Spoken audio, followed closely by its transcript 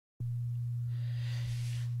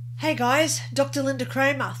Hey guys, Dr. Lynda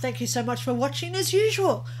Cramer. Thank you so much for watching as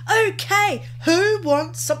usual. Okay, who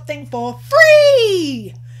wants something for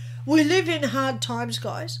free? We live in hard times,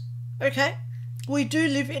 guys. Okay? We do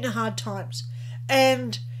live in hard times.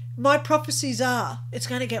 And my prophecies are it's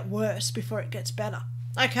going to get worse before it gets better.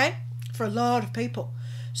 Okay? For a lot of people.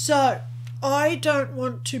 So, I don't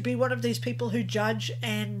want to be one of these people who judge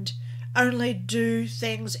and only do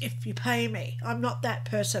things if you pay me. I'm not that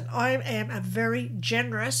person. I am a very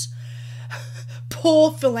generous,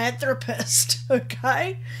 poor philanthropist,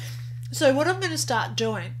 okay? So what I'm going to start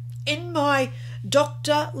doing in my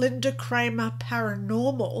Dr. Lynda Cramer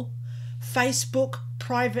Paranormal Facebook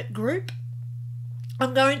private group,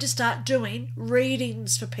 I'm going to start doing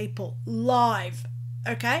readings for people live,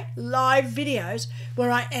 okay? Live videos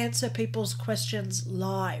where I answer people's questions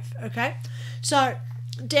live, okay? So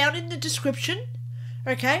down in the description,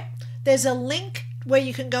 okay, there's a link where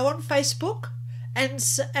you can go on Facebook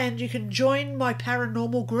and you can join my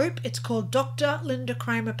paranormal group. It's called Dr. Lynda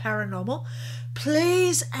Cramer Paranormal.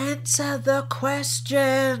 Please answer the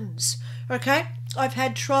questions, okay? I've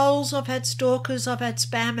had trolls, I've had stalkers, I've had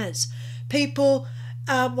spammers. People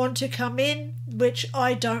want to come in, which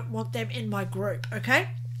I don't want them in my group, okay?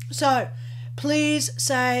 So please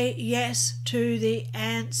say yes to the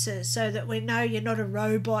answers so that we know you're not a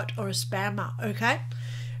robot or a spammer, okay?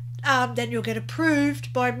 Then you'll get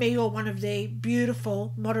approved by me or one of the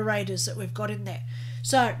beautiful moderators that we've got in there.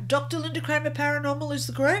 So Dr. Lynda Cramer Paranormal is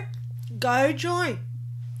the group. Go join.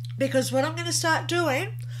 Because what I'm going to start doing,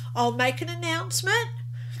 I'll make an announcement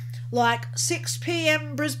like 6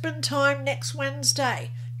 p.m. Brisbane time next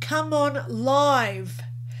Wednesday. Come on live.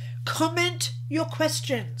 Comment your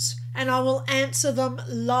questions and I will answer them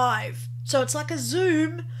live. So it's like a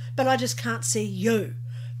Zoom, but I just can't see you.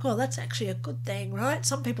 Well, that's actually a good thing, right?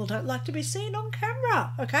 Some people don't like to be seen on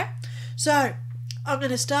camera, okay? So I'm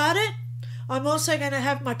going to start it. I'm also going to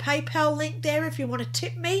have my PayPal link there if you want to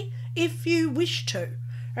tip me, if you wish to,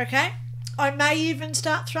 okay? I may even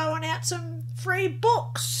start throwing out some free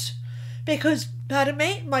books because, pardon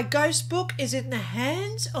me, my ghost book is in the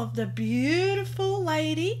hands of the beautiful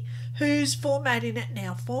lady who's formatting it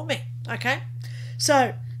now for me, okay?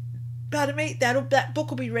 So, pardon me, that book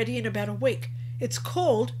will be ready in about a week. It's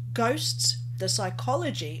called Ghosts, the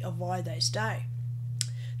Psychology of Why They Stay.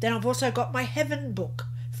 Then I've also got my Heaven book,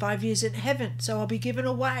 5 Years in Heaven, so I'll be giving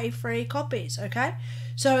away free copies, okay?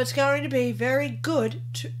 So it's going to be very good,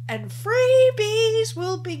 and freebies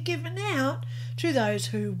will be given out to those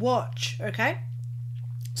who watch, okay?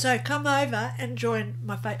 So come over and join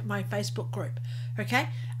my Facebook group, okay?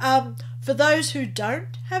 For those who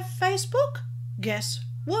don't have Facebook, guess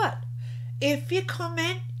what? If you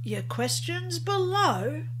comment your questions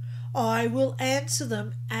below, I will answer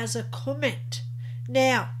them as a comment.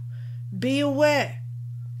 Now, be aware,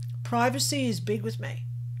 privacy is big with me.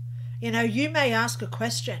 You know, you may ask a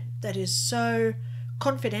question that is so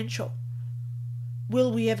confidential.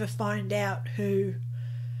 Will we ever find out who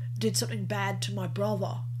did something bad to my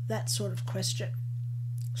brother? That sort of question.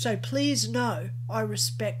 So please know I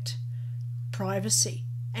respect privacy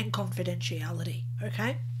and confidentiality,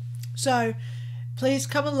 okay? So please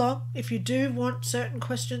come along if you do want certain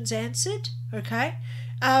questions answered, okay?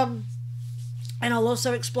 And I'll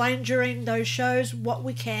also explain during those shows what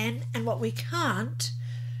we can and what we can't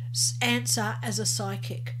answer as a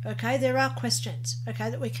psychic, okay? There are questions, okay,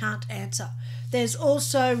 that we can't answer. There's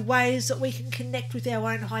also ways that we can connect with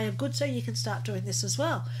our own higher good, so you can start doing this as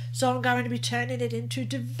well. So I'm going to be turning it into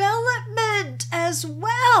development as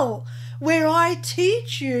well, where I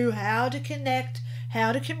teach you how to connect,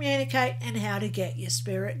 how to communicate, and how to get your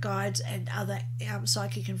spirit guides and other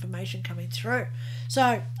psychic information coming through.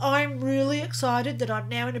 So I'm really excited that I'm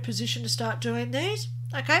now in a position to start doing these,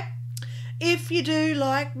 okay? If you do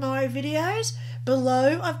like my videos,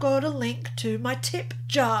 below I've got a link to my tip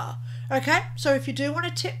jar, okay? So if you do want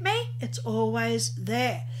to tip me, it's always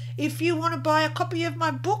there. If you want to buy a copy of my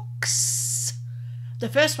books, the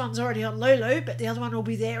first one's already on Lulu, but the other one will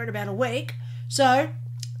be there in about a week. So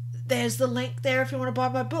there's the link there if you want to buy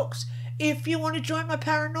my books. If you want to join my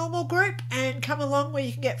paranormal group and come along where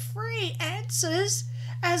you can get free answers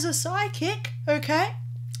as a psychic, okay?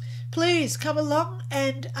 Please come along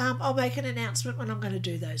and I'll make an announcement when I'm going to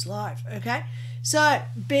do those live, okay? So,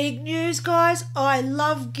 big news, guys. I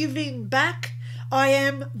love giving back. I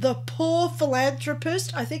am the poor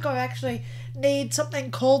philanthropist. I think I actually need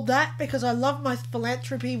something called that because I love my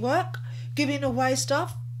philanthropy work, giving away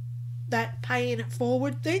stuff, that paying it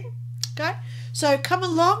forward thing, okay? So come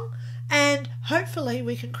along and hopefully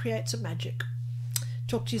we can create some magic.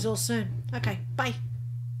 Talk to you all soon. Okay, bye.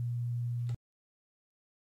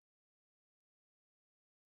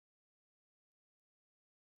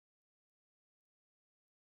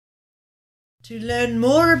 To learn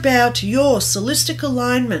more about your solistic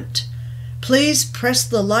alignment, please press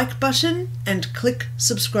the like button and click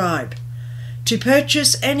subscribe. To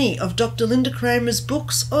purchase any of Dr. Lynda Cramer's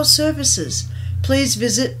books or services, please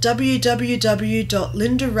visit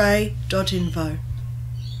www.lyndaray.info.